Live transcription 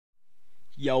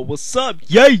Yo, what's up?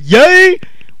 Yay, yay!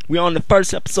 We on the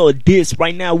first episode of DISS.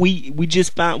 Right now, we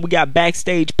got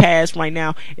backstage pass right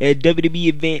now at a WWE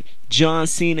event. John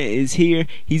Cena is here.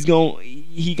 He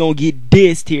gonna get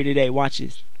dissed here today. Watch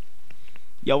this.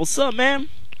 Yo, what's up, man?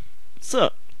 What's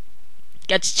up?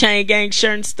 Got your chain gang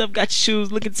shirt and stuff. Got your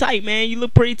shoes looking tight, man. You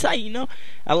look pretty tight, you know.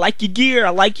 I like your gear.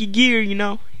 You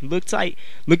know. You look tight.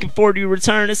 Looking forward to your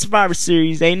return to Survivor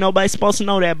Series. Ain't nobody supposed to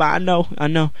know that, but I know.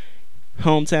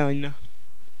 Hometown, you know.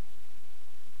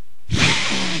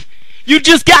 You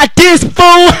just got this,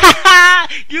 fool!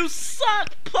 You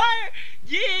suck, player!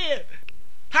 Yeah!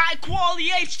 High quality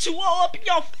H2O up in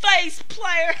your face,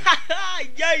 player!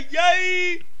 Yay,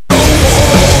 yay!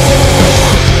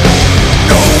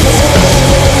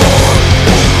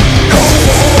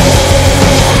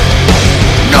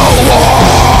 No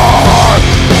more!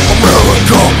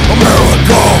 America!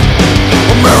 America!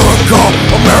 America!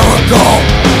 America!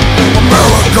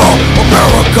 America!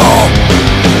 America!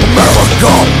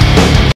 America!